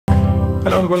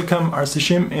Hello and welcome,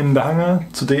 RCSchim in the hangar.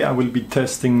 Today I will be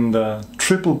testing the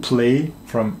triple play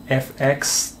from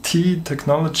FX888R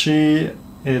technology.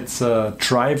 It's a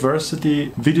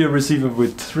TRIversity video receiver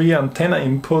with 3 antenna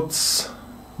inputs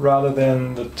rather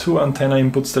than the 2 antenna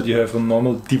inputs that you have on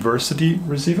normal diversity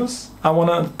receivers. I want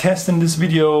to test in this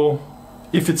video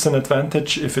if it's an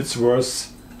advantage, if it's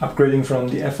worth upgrading from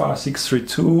the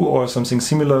FR632 or something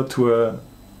similar to a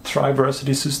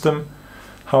TRIversity system,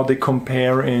 how they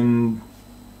compare in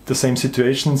the same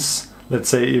situations. Let's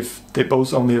say if they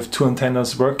both only have 2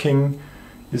 antennas working,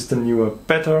 is the newer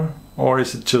better, or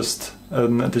is it just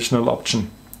an additional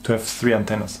option to have 3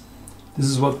 antennas? This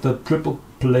is what the triple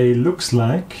play looks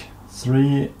like.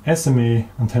 3 SMA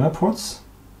antenna ports.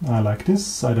 I like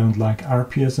this, I don't like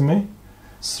RP SMA.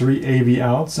 3 AV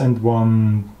outs and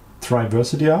 1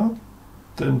 TRIversity out,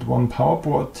 and 1 power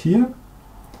board here,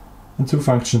 and 2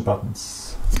 function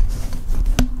buttons.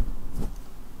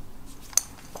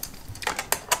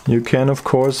 You can of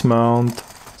course mount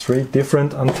 3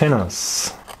 different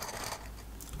antennas.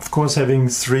 Of course, having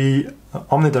 3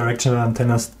 omnidirectional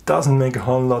antennas doesn't make a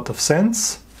whole lot of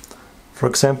sense. For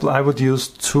example, I would use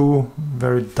 2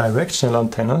 very directional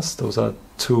antennas. Those are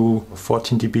 2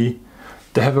 14 dB.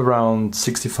 They have around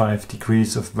 65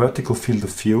 degrees of vertical field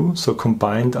of view, so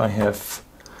combined I have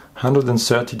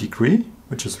 130 degrees,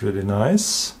 which is really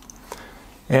nice.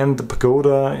 And the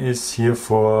pagoda is here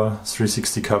for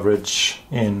 360 coverage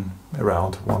in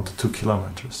around 1 to 2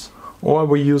 kilometers. Or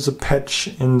we use a patch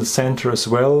in the center as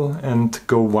well and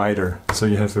go wider, so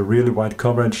you have a really wide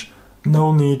coverage.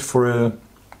 No need for an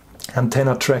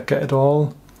antenna tracker at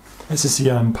all. As you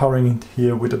see, I'm powering it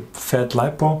here with a fat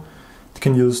LiPo. You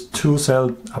can use 2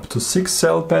 cell up to 6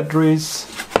 cell batteries.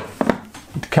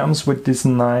 It comes with this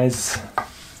nice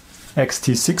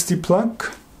XT60 plug.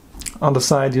 On the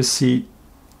side you see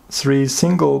 3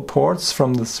 single ports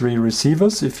from the 3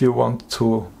 receivers if you want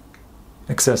to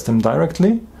access them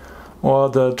directly, or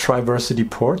the TRIversity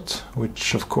port,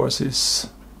 which of course is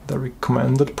the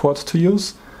recommended port to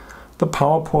use. The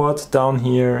power port down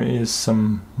here is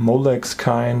some Molex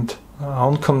kind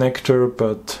on connector,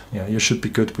 but yeah, you should be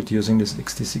good with using this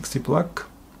XT60 plug.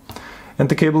 And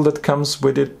the cable that comes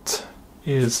with it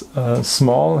is a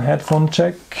small headphone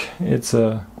jack. It's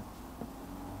a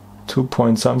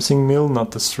 2-point-something mil,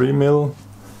 not the 3 mil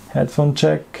headphone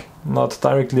jack, not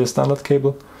directly a standard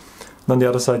cable. And on the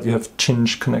other side you have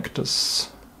cinch connectors.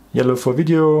 Yellow for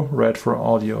video, red for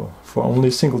audio, for only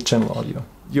single channel audio.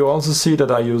 You also see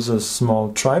that I use a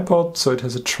small tripod, so it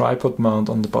has a tripod mount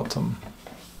on the bottom.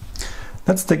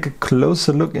 Let's take a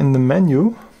closer look in the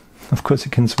menu. Of course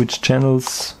you can switch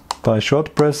channels by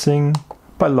short pressing.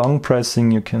 By long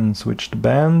pressing you can switch the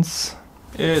bands.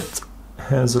 It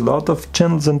has a lot of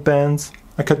channels and bands.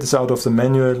 I cut this out of the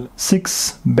manual.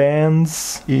 6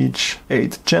 bands, each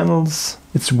 8 channels.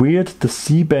 It's weird, the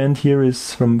C band here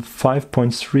is from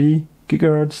 5.3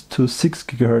 GHz to 6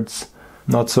 GHz.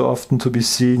 Not so often to be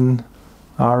seen.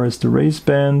 R is the race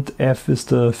band, F is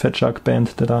the fat shark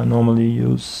band that I normally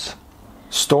use.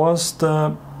 Stores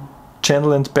the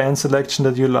channel and band selection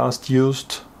that you last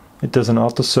used. It does an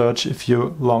auto search if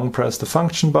you long press the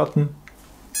function button.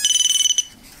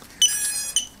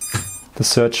 The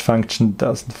search function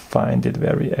doesn't find it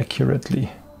very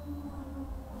accurately.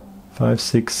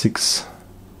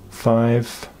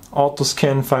 5665. Auto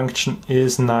scan function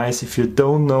is nice if you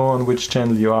don't know on which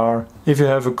channel you are. If you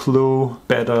have a clue,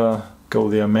 better go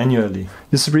there manually.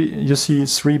 You see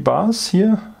 3 bars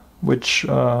here, which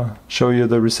show you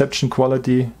the reception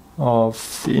quality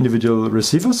of the individual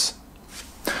receivers.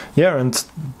 Yeah, and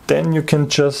then you can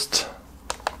just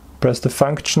press the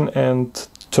function and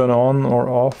turn on or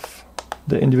off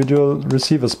the individual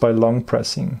receivers by long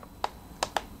pressing.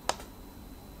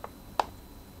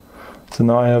 So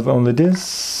now I have only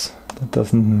this. That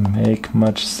doesn't make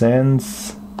much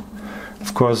sense.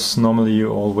 Of course, normally you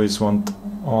always want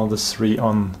all the 3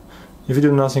 on. If you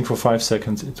do nothing for 5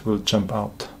 seconds, it will jump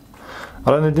out.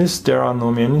 Other than this, there are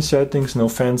no menu settings, no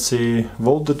fancy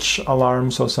voltage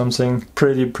alarms or something.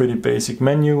 Pretty basic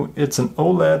menu. It's an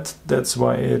OLED, that's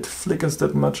why it flickers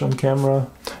that much on camera.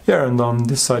 Yeah, and on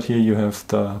this side here you have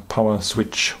the power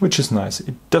switch, which is nice.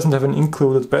 It doesn't have an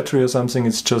included battery or something,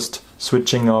 it's just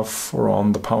switching off or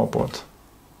on the power board.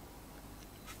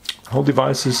 The whole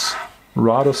device is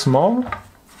rather small.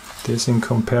 This in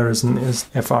comparison is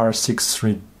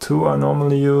FR632 I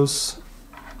normally use.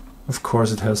 Of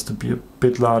course it has to be a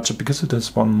bit larger because it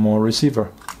has 1 more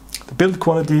receiver. The build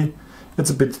quality,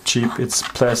 it's a bit cheap, it's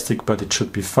plastic, but it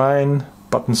should be fine.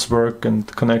 Buttons work and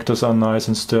connectors are nice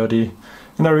and sturdy.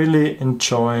 And I really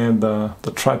enjoy the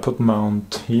tripod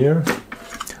mount here.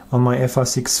 On my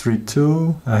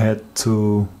FR632 I had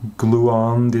to glue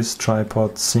on this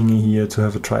tripod thingy here to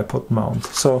have a tripod mount.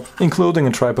 So including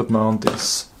a tripod mount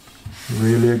is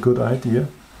really a good idea.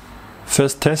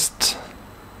 First test,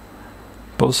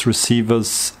 both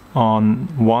receivers on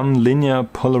one linear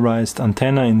polarized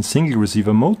antenna in single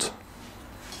receiver mode.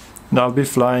 And I'll be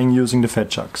flying using the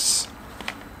FX888R.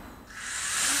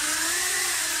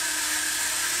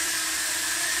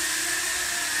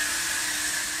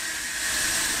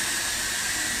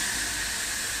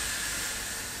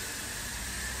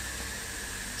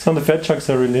 So on the FX888R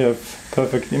I really have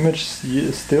perfect image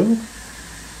still.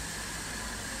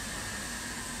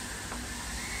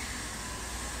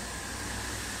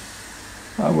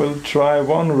 I will try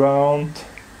one round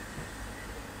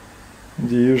in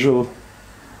the usual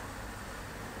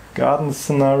garden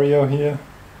scenario here.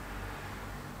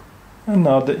 And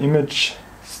now the image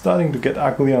starting to get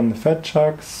ugly on the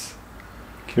FX888R.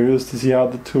 Curious to see how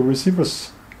the two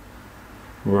receivers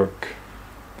work.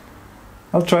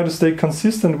 I'll try to stay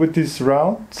consistent with this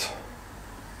route.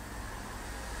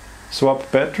 Swap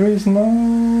batteries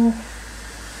now.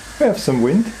 We have some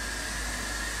wind.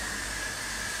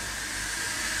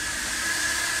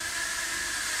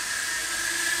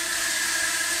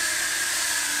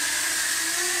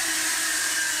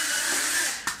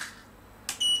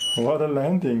 What a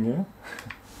landing, yeah?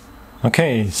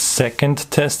 Okay,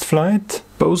 second test flight.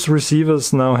 Both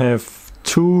receivers now have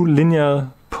two linear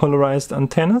polarized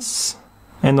antennas.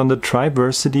 And on the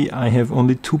TRIversity I have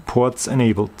only 2 ports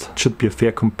enabled. Should be a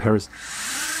fair comparison.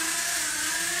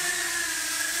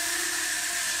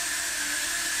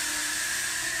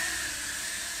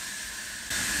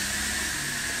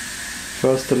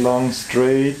 First a long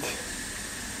straight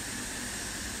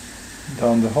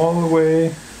down the hallway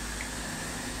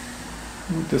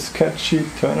with the sketchy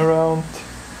turnaround.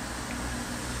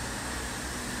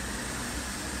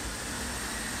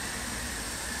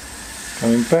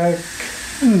 Coming back.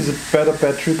 This is a better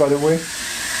battery, by the way.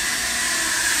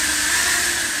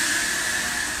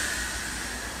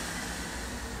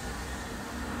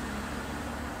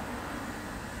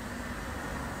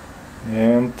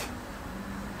 And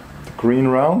the green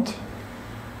round.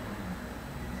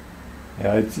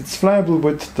 Yeah, it's flyable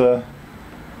with the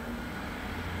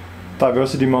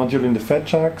TRIversity module in the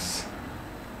FX888R.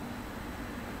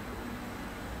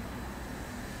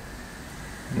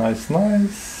 Nice,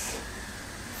 nice.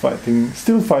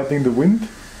 Still fighting the wind.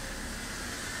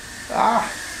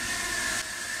 Ah!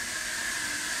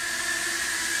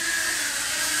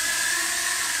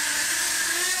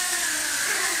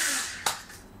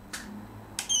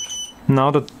 Now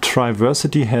the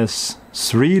TRIversity has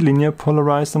 3 linear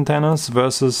polarized antennas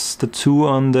versus the 2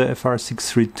 on the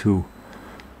FR632.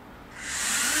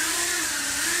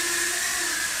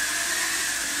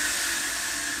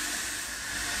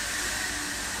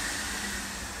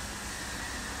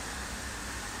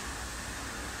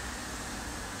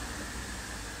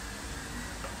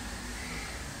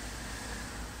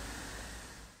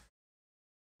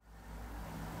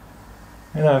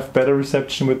 And I have better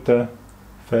reception with the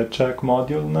FX888R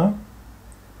module now.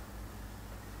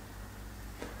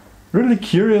 Really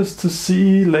curious to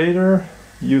see later,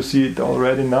 you see it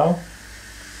already now,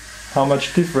 how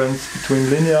much difference between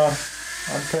linear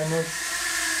antennas.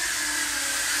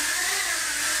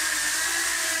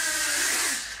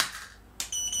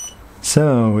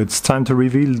 So it's time to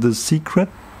reveal the secret.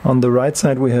 On the right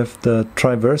side we have the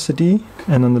TRIversity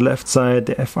and on the left side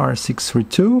the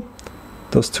FR632.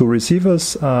 Those 2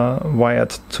 receivers are wired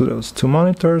to those 2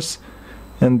 monitors,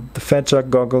 and the FX888R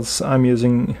goggles I'm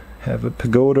using have a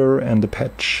pagoda and a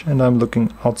patch, and I'm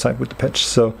looking outside with the patch,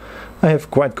 so I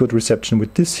have quite good reception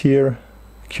with this here.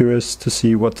 Curious to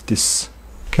see what this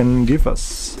can give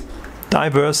us.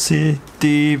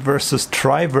 Diversity versus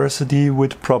TRIversity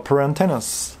with proper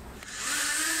antennas.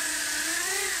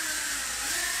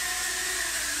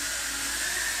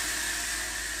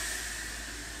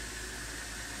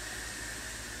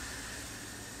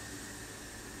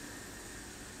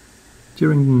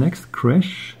 During the next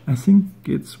crash, I think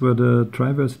it's where the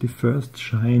TRIversity first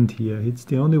shined here. It's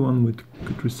the only one with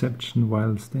good reception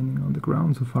while standing on the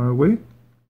ground so far away.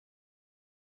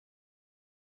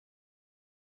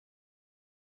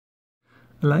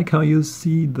 I like how you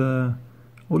see the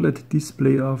OLED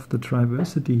display of the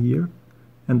TRIversity here,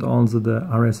 and also the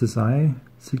RSSI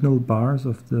signal bars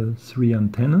of the 3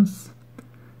 antennas.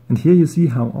 And here you see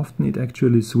how often it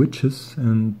actually switches,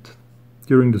 and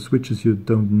during the switches you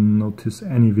don't notice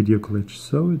any video glitch,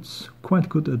 so it's quite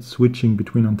good at switching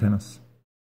between antennas.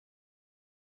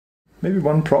 Maybe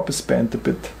one prop is bent a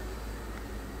bit.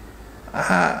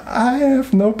 I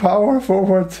have no power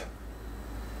forward.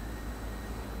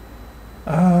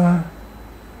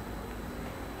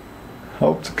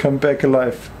 Hope to come back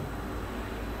alive.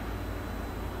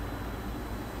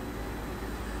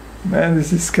 Man,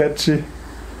 this is sketchy.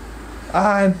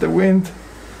 And the wind.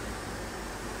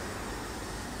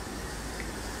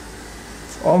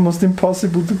 It's almost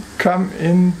impossible to come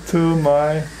into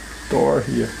my door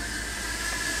here.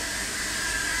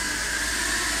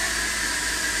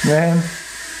 Man.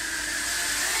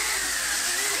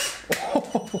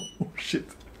 Oh shit.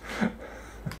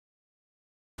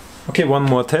 Okay, one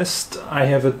more test. I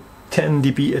have a 10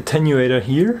 dB attenuator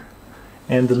here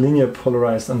and the linear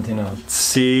polarized antenna. Let's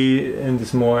see in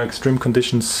these more extreme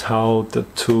conditions how the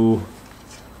two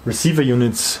receiver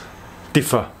units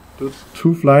differ.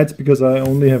 Two flights because I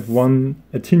only have one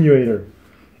attenuator.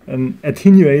 An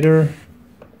attenuator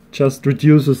just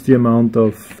reduces the amount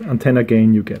of antenna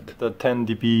gain you get. The 10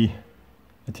 dB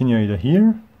attenuator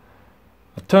here.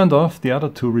 I turned off the other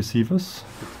two receivers.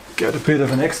 Get a bit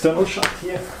of an external shot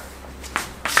here.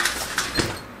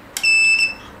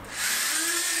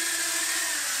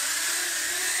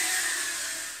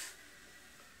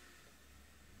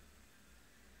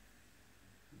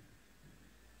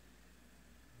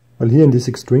 Well, here in this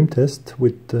extreme test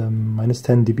with minus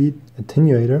 10 dB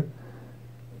attenuator,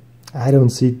 I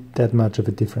don't see that much of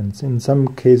a difference. In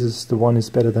some cases the one is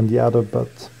better than the other,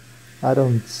 but I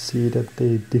don't see that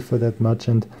they differ that much,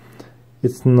 and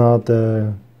it's not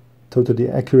a totally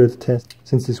accurate test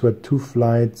since these were two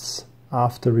flights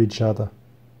after each other,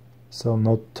 so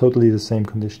not totally the same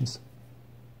conditions.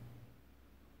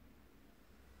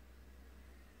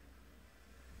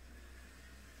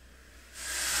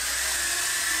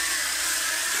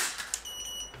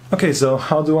 Okay, so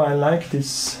how do I like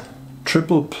this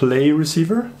triple play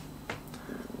receiver?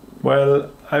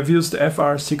 Well, I've used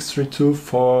FR632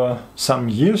 for some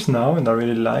years now and I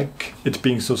really like it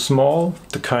being so small.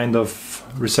 The kind of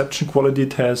reception quality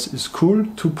it has is cool.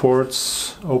 Two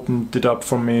ports opened it up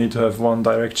for me to have one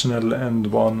directional and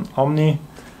one omni.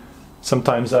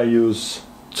 Sometimes I use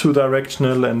two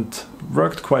directional and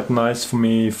worked quite nice for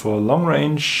me for long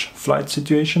range flight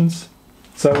situations.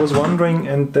 So I was wondering,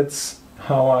 and that's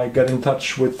how I got in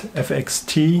touch with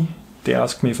FXT. They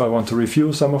asked me if I want to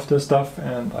review some of their stuff,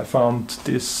 and I found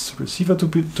this receiver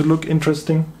to look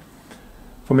interesting.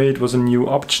 For me it was a new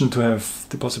option to have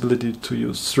the possibility to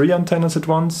use 3 antennas at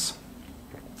once,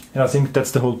 and I think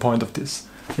that's the whole point of this.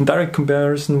 In direct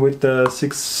comparison with the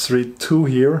 632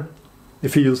 here,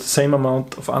 if you use the same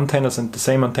amount of antennas and the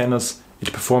same antennas,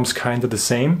 it performs kind of the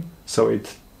same, so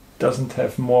it doesn't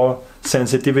have more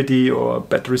sensitivity or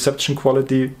better reception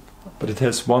quality, but it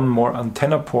has one more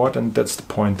antenna port, and that's the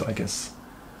point, I guess.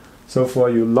 So for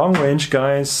you long range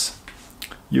guys,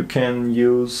 you can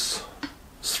use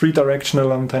 3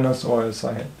 directional antennas, or as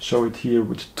I show it here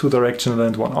with 2 directional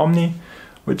and 1 omni,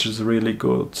 which is a really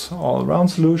good all-around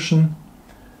solution.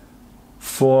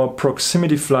 For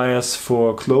proximity flyers,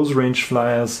 for close range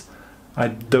flyers, I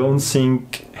don't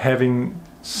think having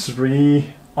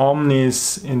 3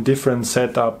 omnis in different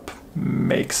setup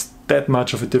makes that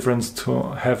much of a difference to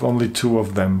have only 2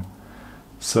 of them.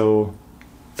 So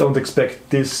don't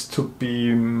expect this to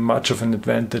be much of an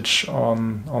advantage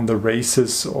on the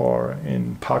races or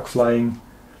in park flying.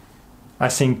 I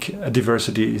think a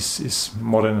diversity is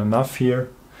more than enough here.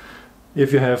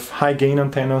 If you have high gain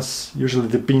antennas, usually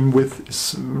the beam width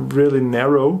is really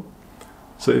narrow.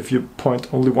 So if you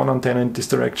point only one antenna in this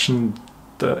direction,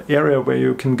 the area where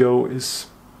you can go is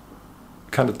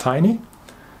kind of tiny.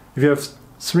 If you have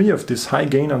 3 of these high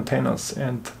gain antennas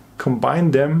and combine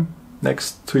them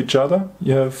next to each other,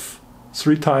 you have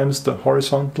 3 times the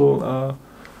horizontal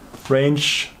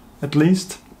range at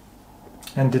least,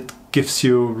 and it gives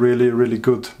you really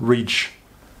good reach.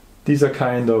 These are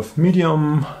kind of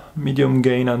medium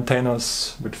gain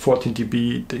antennas with 14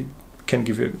 dB. They can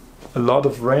give you a lot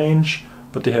of range,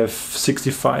 but they have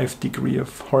 65 degrees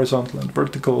of horizontal and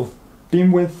vertical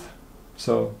beam width,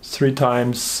 so 3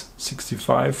 times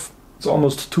 65. It's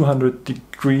almost 200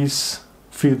 degrees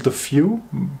field of view,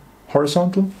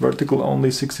 horizontal, vertical only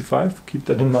 65, keep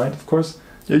that in mind of course.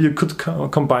 You could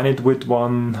combine it with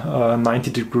one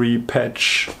 90 degree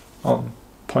patch on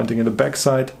pointing in the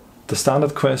backside. The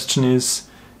standard question is,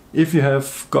 if you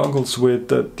have goggles with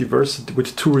diversity,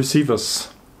 with 2 receivers,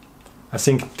 I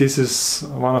think this is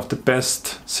one of the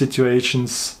best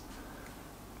situations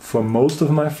for most of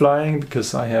my flying,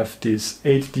 because I have this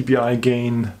 8 dBi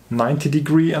gain 90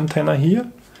 degree antenna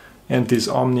here and this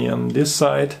omni on this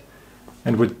side,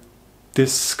 and with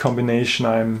this combination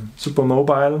I'm super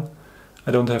mobile.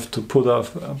 I don't have to put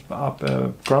up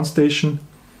a ground station.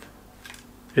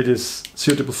 It is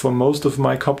suitable for most of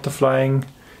my copter flying.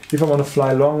 If I want to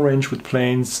fly long range with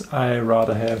planes, I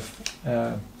rather have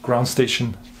a ground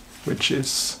station, which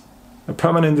is a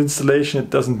permanent installation. It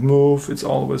doesn't move, it's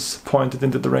always pointed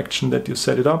in the direction that you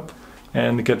set it up,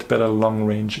 and get better long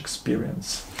range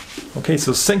experience. Okay,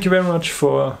 so thank you very much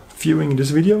for viewing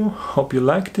this video. Hope you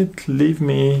liked it. Leave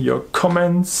me your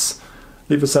comments.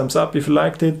 Leave a thumbs up if you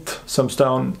liked it, thumbs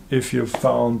down if you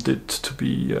found it to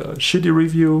be a shitty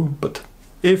review, but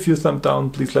if you thumb down,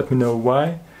 please let me know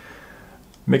why.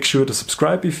 Make sure to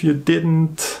subscribe if you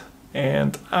didn't,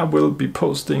 and I will be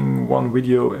posting one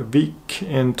video a week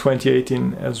in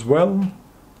 2018 as well.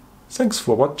 Thanks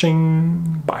for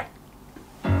watching, bye.